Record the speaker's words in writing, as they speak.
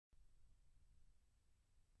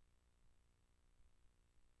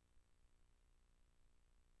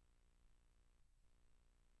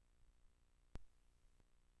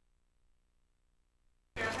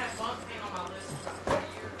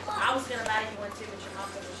too, but your mom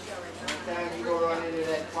said she already knows. Time you go run into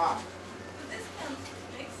that pot. This comes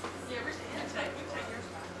mixed. You ever seen it? Take yours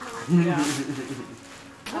back. Yeah.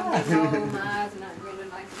 I'm like, oh, my eyes are not really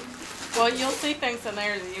like this. Well, you'll see things in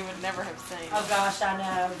there that you would never have seen. Oh gosh, I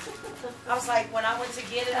know. I was like, when I went to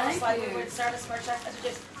get it, I was Thank like, you. we went to service merch. I was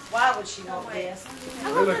just, why would she want this?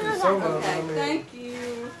 They look at so much. Okay, I mean, thank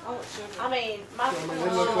you. Oh, it should I mean, my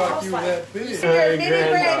they look like you that big. your many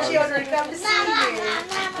grandchildren come to see you.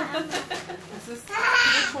 Is this,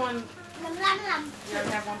 which one? You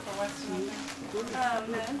ever have one for Weston?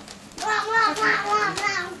 No.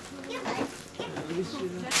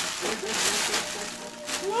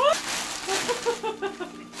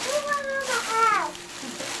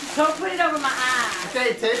 Don't put it over my eyes.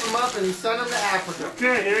 Okay, tape them up and send them to Africa.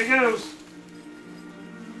 Okay, here he goes.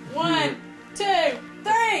 1, 2,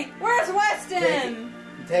 3. Where's Weston?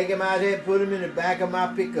 Take him out here, put him in the back of my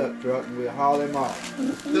pickup truck, and we'll haul him off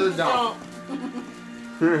to the dump.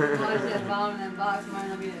 Well, it's just bottom of that box might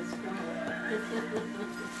not be that strong.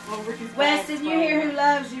 Weston, you hear who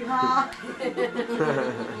loves you, huh?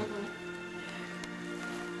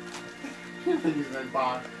 Use that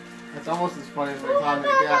box. That's almost as funny as when I climbed the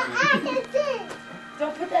cabinet.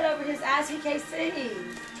 Don't put that over his eyes, he can't see.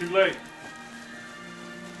 Too late.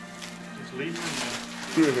 Just leave him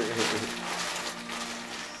in there.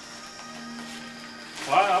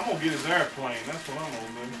 Well, I'm going to get his airplane. That's what I'm going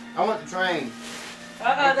to do. I want the train.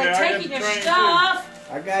 Uh-oh, they're Okay, I got taking the your train, stuff.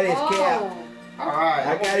 I got his cap. Oh, Alright, I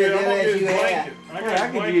got his I'm gonna get his LSU hat. blanket. I got his I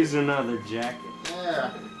could blanket. use another jacket. Yeah.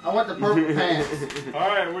 I want the purple pants.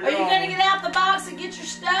 Alright, we're Are you going. going to get out the box and get your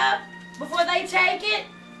stuff before they take it?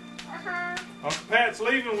 Uncle Pat's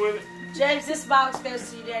leaving with it. James, this box goes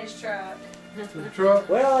to your daddy's truck. The truck.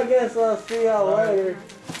 Well, I guess I'll see y'all later.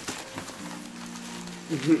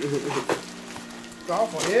 It's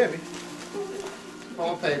awful heavy.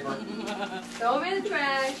 All paper. throw them in the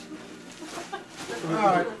trash.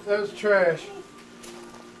 Alright, that's trash.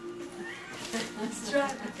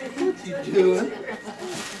 What you doing?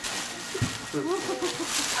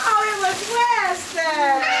 Oh, it was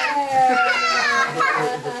Weston!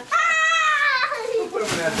 Put him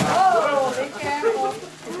in that box. Oh, be careful.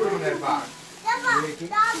 Put him in that box. Ricky.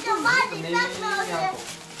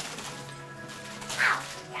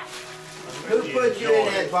 Who put you in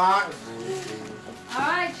that box? All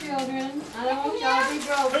right, children. I don't want y'all to be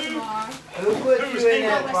broke tomorrow. Who put you in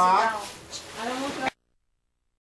that box? I don't want y'all